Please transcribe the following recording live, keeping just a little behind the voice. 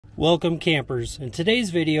Welcome campers. In today's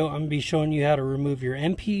video I'm going to be showing you how to remove your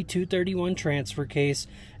MP231 transfer case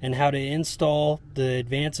and how to install the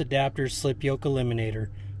advanced adapter slip yoke eliminator.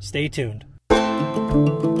 Stay tuned.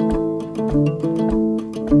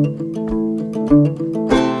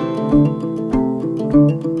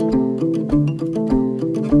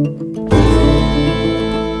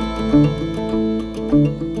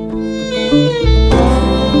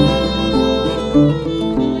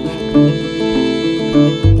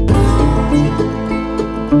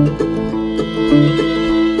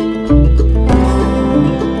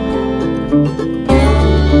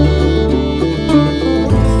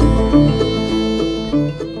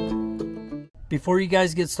 Before you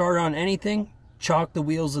guys get started on anything, chalk the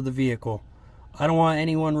wheels of the vehicle. I don't want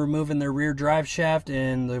anyone removing their rear drive shaft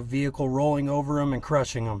and the vehicle rolling over them and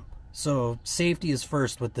crushing them. So safety is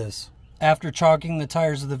first with this. After chalking the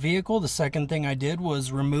tires of the vehicle, the second thing I did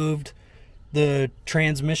was removed the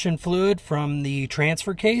transmission fluid from the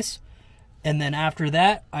transfer case. And then after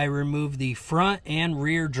that, I removed the front and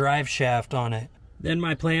rear drive shaft on it. Then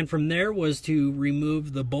my plan from there was to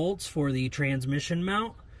remove the bolts for the transmission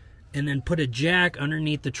mount, and then put a jack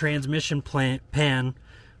underneath the transmission pan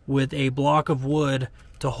with a block of wood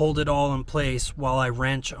to hold it all in place while I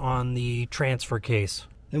wrench on the transfer case.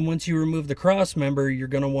 Then once you remove the cross member, you're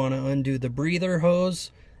going to want to undo the breather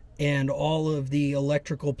hose and all of the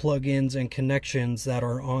electrical plug-ins and connections that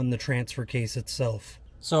are on the transfer case itself.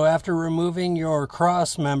 So after removing your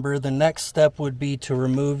cross member, the next step would be to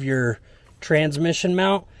remove your transmission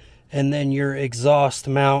mount and then your exhaust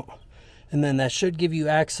mount. And then that should give you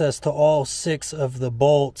access to all 6 of the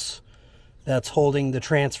bolts that's holding the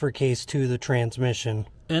transfer case to the transmission.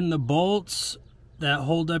 And the bolts that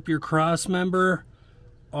hold up your cross member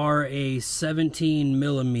are a 17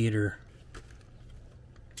 millimeter.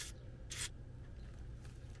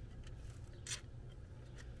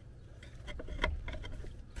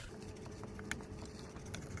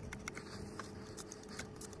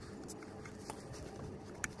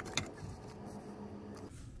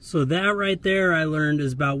 So that right there I learned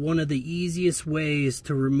is about one of the easiest ways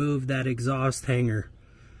to remove that exhaust hanger.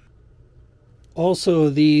 Also,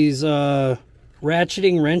 these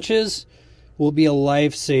ratcheting wrenches will be a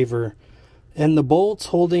lifesaver. And the bolts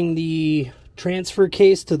holding the transfer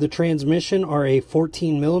case to the transmission are a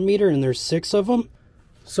 14 millimeter, and there's 6 of them.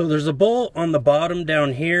 So there's a bolt on the bottom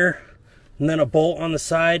down here, and then a bolt on the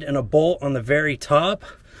side and a bolt on the very top,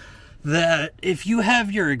 that if you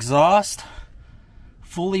have your exhaust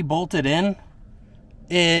fully bolted in,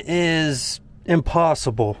 it is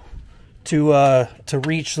impossible to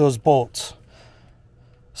reach those bolts.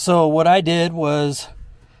 So what I did was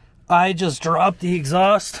I just dropped the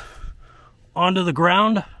exhaust onto the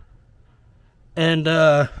ground, and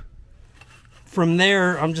from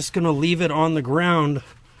there I'm just gonna leave it on the ground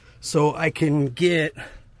so I can get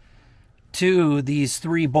to these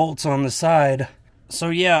 3 bolts on the side. So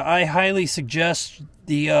yeah, I highly suggest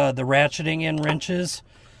the ratcheting in wrenches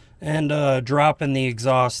and dropping the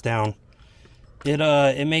exhaust down.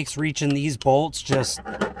 It makes reaching these bolts just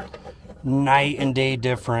night and day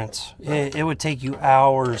difference. It would take you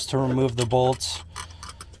hours to remove the bolts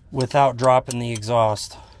without dropping the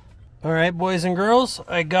exhaust. All right, boys and girls,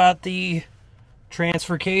 I got the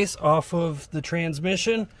transfer case off of the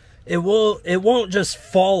transmission. It won't just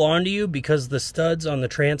fall onto you because the studs on the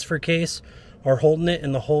transfer case are holding it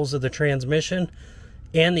in the holes of the transmission,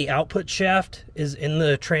 and the output shaft is in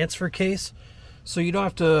the transfer case. So you don't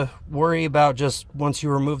have to worry about just once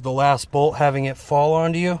you remove the last bolt having it fall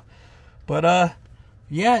onto you. But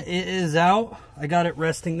yeah, it is out. I got it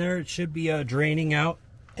resting there. It should be draining out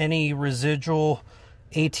any residual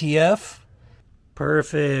ATF.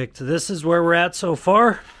 Perfect. This is where we're at so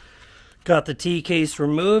far. Got the T case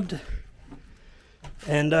removed,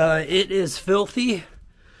 and it is filthy.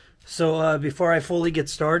 So before I fully get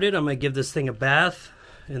started, I'm going to give this thing a bath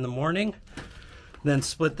in the morning, then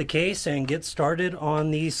split the case and get started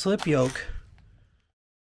on the slip yoke.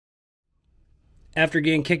 After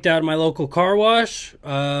getting kicked out of my local car wash,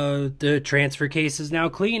 the transfer case is now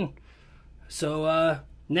clean. So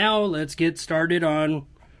now let's get started on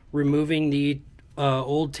removing the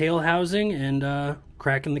old tail housing and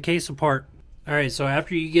cracking the case apart. Alright, so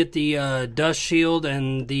after you get the dust shield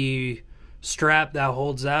and the strap that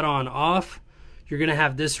holds that on off, you're going to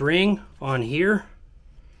have this ring on here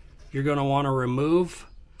you're going to want to remove,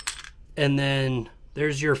 and then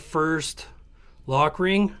there's your first lock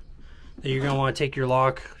ring that you're going to want to take your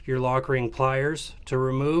lock ring pliers to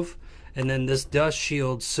remove, and then this dust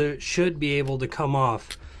shield should be able to come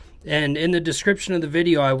off. And in the description of the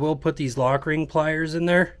video I will put these lock ring pliers in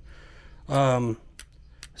there.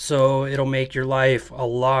 So it'll make your life a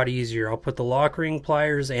lot easier. I'll put the lock ring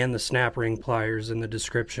pliers and the snap ring pliers in the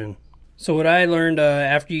description. So what I learned,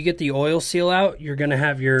 after you get the oil seal out, you're going to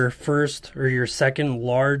have your first or your second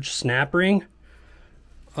large snap ring.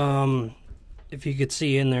 If you could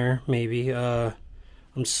see in there, maybe, I'm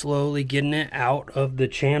slowly getting it out of the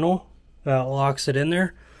channel. That locks it in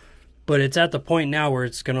there. But it's at the point now where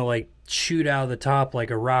it's going to like shoot out of the top like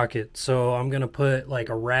a rocket. So I'm going to put like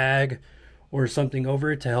a rag or something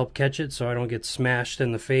over it to help catch it so I don't get smashed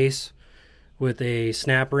in the face with a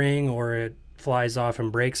snap ring or it flies off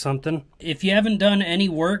and breaks something. If you haven't done any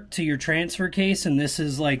work to your transfer case and this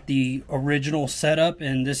is like the original setup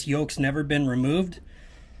and this yoke's never been removed,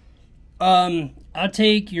 I'll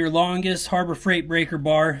take your longest Harbor Freight breaker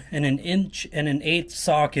bar and 1 1/8"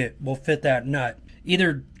 socket will fit that nut.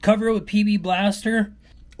 Either cover it with PB Blaster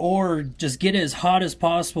or just get it as hot as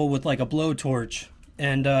possible with like a blowtorch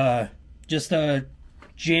and just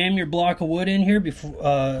jam your block of wood in here before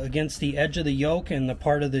against the edge of the yoke and the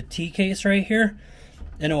part of the T-case right here,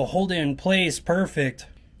 and it will hold it in place perfect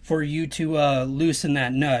for you to loosen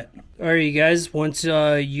that nut. Alright you guys, once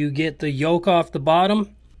you get the yoke off the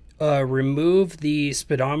bottom, remove the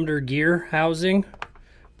speedometer gear housing,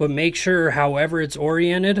 but make sure however it's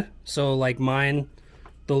oriented, so like mine,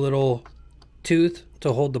 the little tooth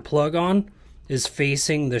to hold the plug on is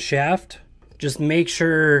facing the shaft. Just make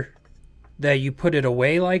sure that you put it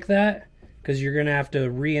away like that, because you're gonna have to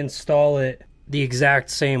reinstall it the exact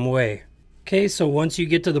same way. Okay, so once you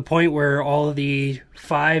get to the point where all of the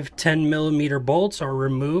 5-10 millimeter bolts are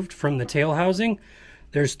removed from the tail housing,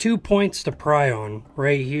 there's 2 points to pry on.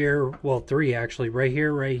 Right here, well 3 actually, right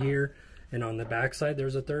here, and on the back side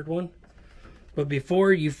there's a third one. But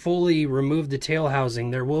before you fully remove the tail housing,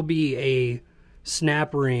 there will be a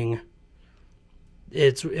snap ring.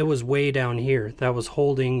 It was way down here that was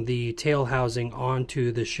holding the tail housing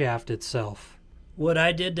onto the shaft itself. What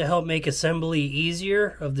I did to help make assembly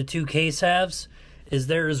easier of the 2 case halves is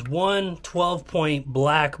there is one 12-point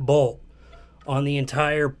black bolt on the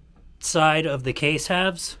entire side of the case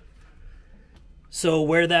halves. So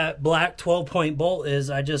where that black 12-point bolt is,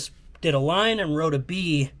 I just did a line and wrote a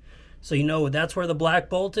B, so you know that's where the black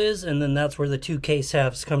bolt is, and then that's where the 2 case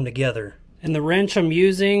halves come together. And the wrench I'm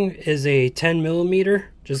using is a 10 millimeter,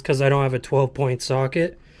 just because I don't have a 12-point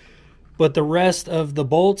socket. But the rest of the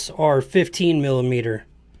bolts are 15 millimeter.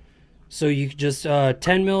 So you just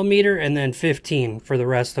 10 millimeter and then 15 for the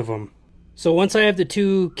rest of them. So once I have the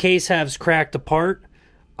 2 case halves cracked apart,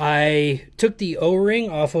 I took the O-ring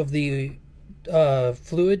off of the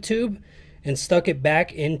fluid tube and stuck it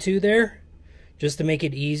back into there just to make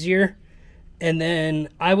it easier. And then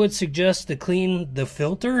I would suggest to clean the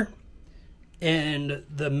filter and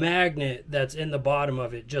the magnet that's in the bottom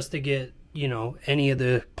of it, just to get, you know, any of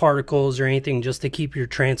the particles or anything, just to keep your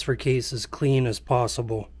transfer case as clean as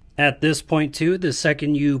possible. At this point too, the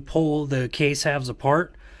second you pull the case halves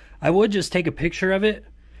apart, I would just take a picture of it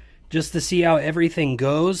just to see how everything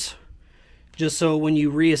goes, just so when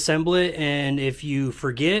you reassemble it, and if you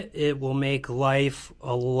forget, it will make life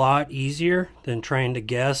a lot easier than trying to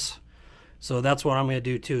guess. So that's what I'm going to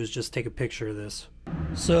do too, is just take a picture of this.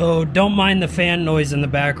 So don't mind the fan noise in the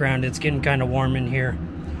background, it's getting kind of warm in here.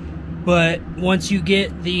 But once you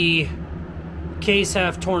get the case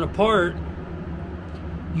half torn apart,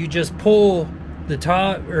 you just pull the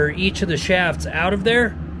top or each of the shafts out of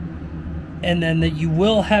there, and then you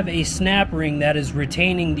will have a snap ring that is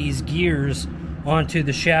retaining these gears onto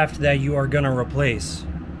the shaft that you are going to replace.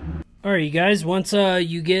 Alright you guys, once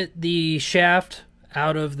you get the shaft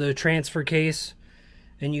out of the transfer case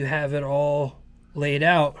and you have it all laid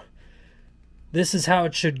out, this is how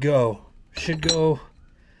it should go.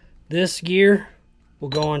 This gear will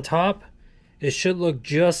go on top. It should look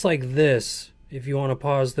just like this if you want to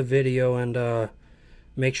pause the video and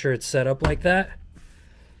make sure it's set up like that.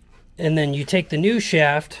 And then you take the new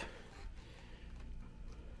shaft,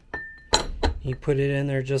 you put it in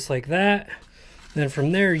there just like that. Then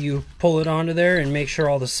from there you pull it onto there and make sure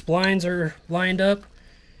all the splines are lined up.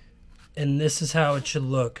 And this is how it should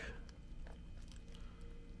look.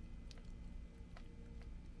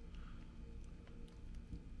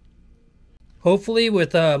 Hopefully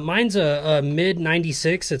with, mine's a mid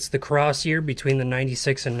 96, it's the cross year between the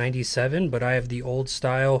 96 and 97, but I have the old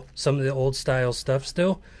style, some of the old style stuff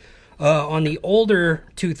still. On the older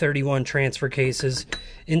 231 transfer cases,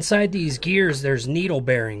 inside these gears there's needle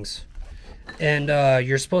bearings. And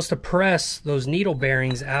you're supposed to press those needle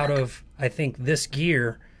bearings out of, I think, this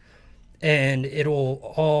gear, and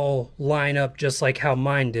it'll all line up just like how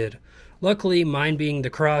mine did. Luckily, mine being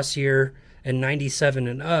the cross year and 97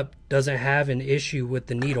 and up doesn't have an issue with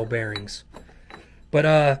the needle bearings.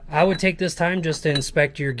 But I would take this time just to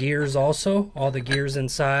inspect your gears also, all the gears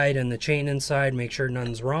inside and the chain inside, make sure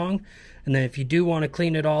nothing's wrong. And then if you do want to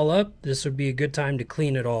clean it all up, this would be a good time to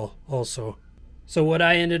clean it all also. So what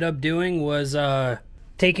I ended up doing was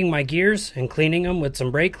taking my gears and cleaning them with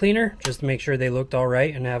some brake cleaner just to make sure they looked all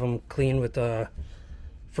right and have them clean with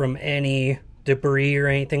from any debris or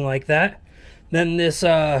anything like that. Then this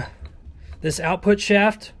output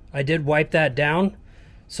shaft, I did wipe that down.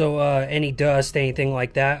 So any dust, anything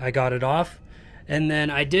like that, I got it off. And then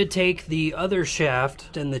I did take the other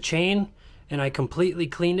shaft and the chain and I completely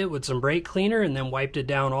cleaned it with some brake cleaner and then wiped it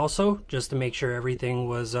down also just to make sure everything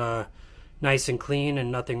was nice and clean and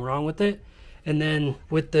nothing wrong with it. And then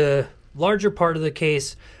with the larger part of the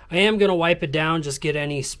case, I am going to wipe it down, just get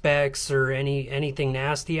any specks or anything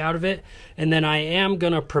nasty out of it. And then I am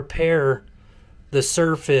going to prepare the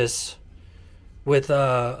surface with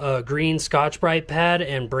a green Scotch-Brite pad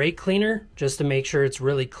and brake cleaner just to make sure it's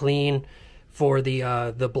really clean for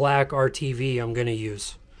the black RTV I'm going to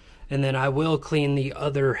use. And then I will clean the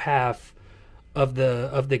other half of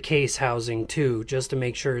the case housing too, just to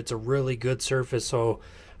make sure it's a really good surface so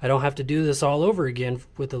I don't have to do this all over again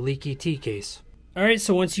with a leaky T-case. Alright,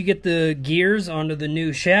 so once you get the gears onto the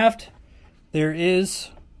new shaft, there is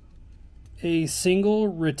a single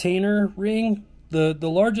retainer ring. The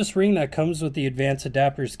largest ring that comes with the advanced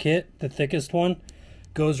adapters kit, the thickest one,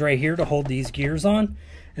 goes right here to hold these gears on.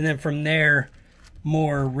 And then from there,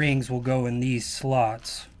 more rings will go in these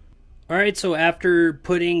slots. Alright, so after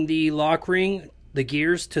putting the lock ring, the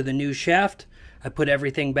gears to the new shaft, I put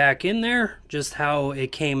everything back in there, just how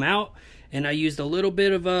it came out. And I used a little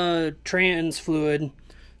bit of a trans fluid,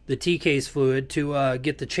 the T-case fluid, to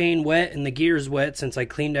get the chain wet and the gears wet since I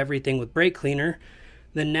cleaned everything with brake cleaner.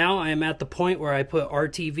 Then now I am at the point where I put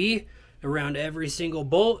RTV around every single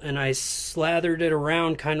bolt and I slathered it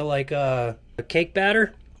around kind of like a cake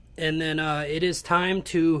batter. And then it is time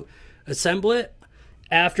to assemble it.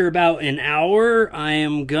 After about an hour, I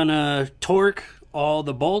am gonna torque all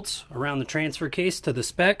the bolts around the transfer case to the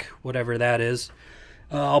spec, whatever that is.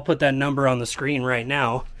 I'll put that number on the screen right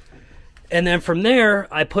now. And then from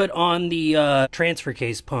there, I put on the transfer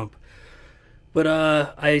case pump. But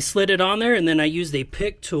I slid it on there and then I used a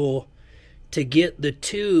pick tool to get the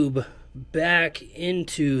tube back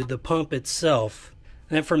into the pump itself.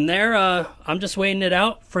 And then from there, I'm just waiting it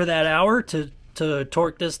out for that hour to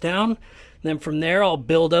torque this down. And then from there, I'll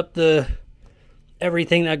build up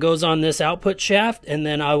everything that goes on this output shaft, and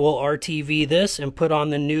then I will RTV this and put on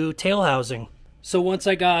the new tail housing. So once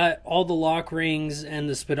I got all the lock rings and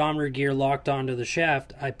the speedometer gear locked onto the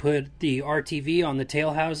shaft, I put the RTV on the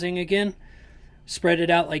tail housing again, spread it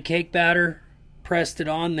out like cake batter, pressed it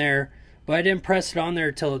on there, but I didn't press it on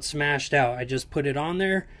there till it smashed out. I just put it on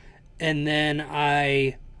there, and then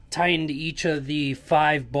I tightened each of the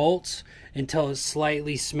 5 bolts until it's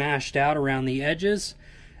slightly smashed out around the edges.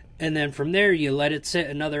 And then from there, you let it sit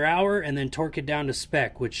another hour and then torque it down to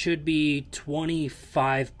spec, which should be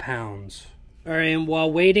 25 pounds. All right, and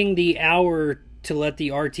while waiting the hour to let the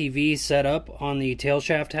RTV set up on the tail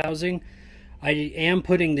shaft housing, I am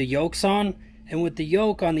putting the yokes on. And with the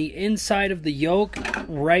yoke, on the inside of the yoke,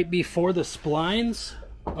 right before the splines,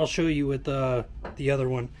 I'll show you with the other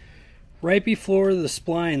one. Right before the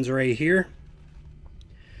splines right here,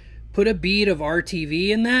 put a bead of RTV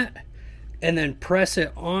in that, and then press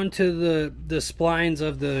it onto the splines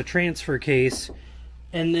of the transfer case.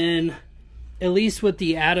 And then, at least with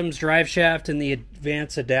the Adams Driveshaft and the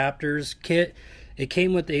advanced adapters kit, it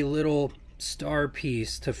came with a little star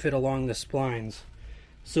piece to fit along the splines.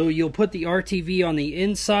 So you'll put the RTV on the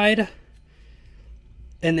inside,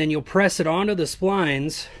 and then you'll press it onto the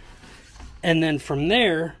splines, and then from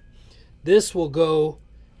there, this will go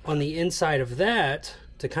on the inside of that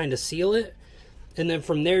to kind of seal it. And then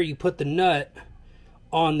from there, you put the nut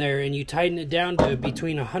on there and you tighten it down to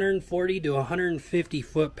between 140 to 150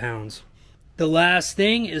 foot-pounds. The last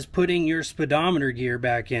thing is putting your speedometer gear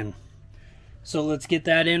back in. So let's get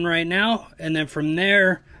that in right now. And then from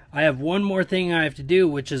there, I have one more thing I have to do,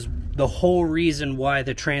 which is the whole reason why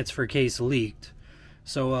the transfer case leaked.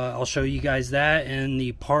 So I'll show you guys that and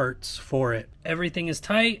the parts for it. Everything is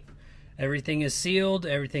tight, everything is sealed,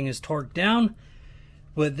 everything is torqued down.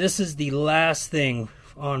 But this is the last thing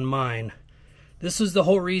on mine. This is the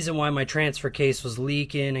whole reason why my transfer case was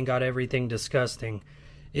leaking and got everything disgusting.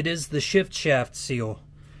 It is the shift shaft seal.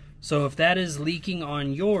 So if that is leaking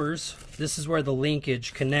on yours, this is where the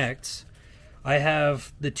linkage connects. I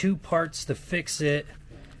have the 2 parts to fix it,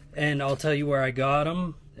 and I'll tell you where I got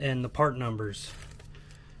them and the part numbers.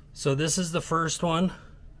 So this is the first one.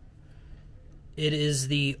 It is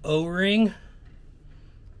the O-ring.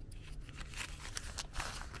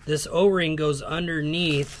 this O-ring goes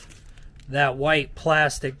underneath that white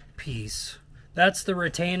plastic piece. That's the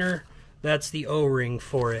retainer, that's the O-ring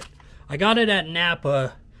for it. I got it at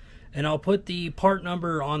Napa, and I'll put the part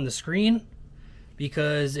number on the screen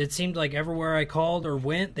because it seemed like everywhere I called or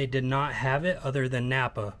went, they did not have it other than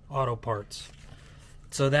Napa Auto Parts.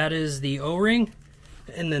 So that is the O-ring,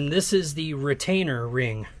 and then this is the retainer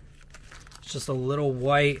ring. It's just a little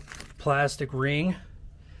white plastic ring.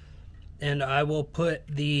 And I will put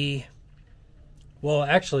the, well,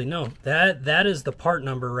 actually no, that is the part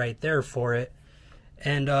number right there for it.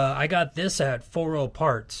 And I got this at 40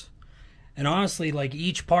 Parts. And honestly, like,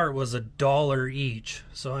 each part was $1 each.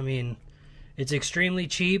 So I mean, it's extremely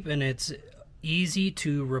cheap and it's easy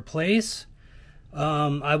to replace.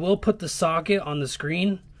 I will put the socket on the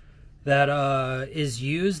screen that is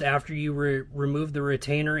used after you remove the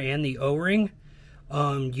retainer and the O-ring.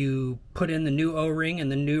 You put in the new O-ring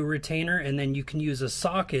and the new retainer, and then you can use a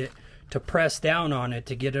socket to press down on it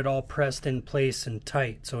to get it all pressed in place and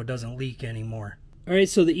tight so it doesn't leak anymore. Alright,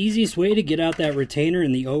 so the easiest way to get out that retainer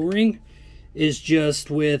and the O-ring is just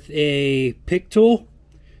with a pick tool.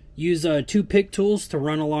 Use 2 pick tools to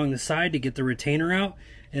run along the side to get the retainer out,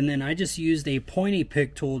 and then I just used a pointy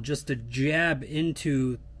pick tool just to jab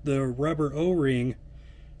into the rubber O-ring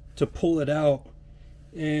to pull it out,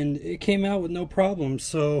 and it came out with no problem.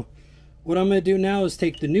 So what I'm going to do now is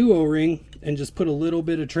take the new O-ring and just put a little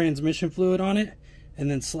bit of transmission fluid on it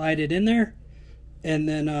and then slide it in there, and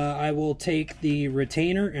then I will take the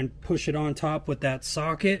retainer and push it on top with that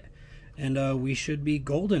socket, and we should be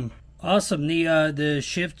golden. Awesome. The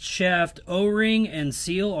shift shaft O-ring and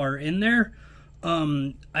seal are in there.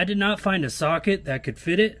 I did not find a socket that could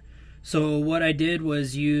fit it, so what I did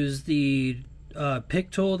was use the pick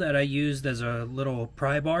tool that I used as a little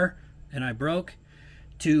pry bar and I broke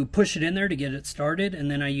to push it in there to get it started, and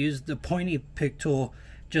then I used the pointy pick tool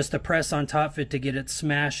just to press on top of it to get it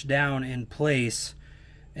smashed down in place,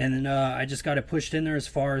 and then I just got it pushed in there as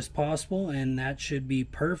far as possible, and that should be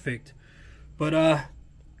perfect. But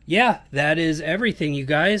yeah, that is everything, you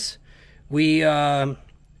guys. We got,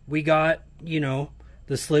 you know,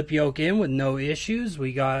 the slip yoke in with no issues.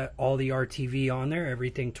 We got all the RTV on there,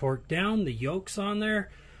 everything torqued down, the yokes on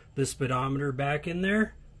there, the speedometer back in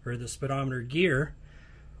there, or the speedometer gear.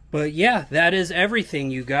 But yeah, that is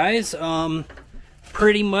everything, you guys.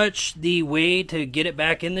 Pretty much the way to get it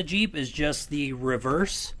back in the Jeep is just the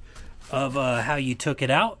reverse of how you took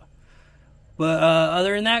it out. But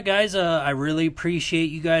other than that, guys, I really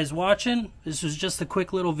appreciate you guys watching. This was just a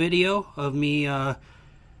quick little video of me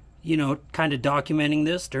you know, kind of documenting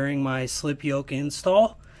this during my slip yoke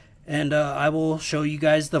install, and I will show you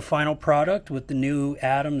guys the final product with the new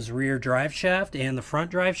Adams rear drive shaft and the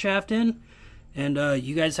front drive shaft in. And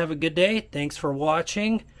you guys have a good day. Thanks for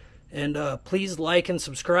watching, and please like and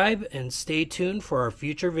subscribe and stay tuned for our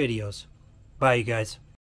future videos. Bye, you guys.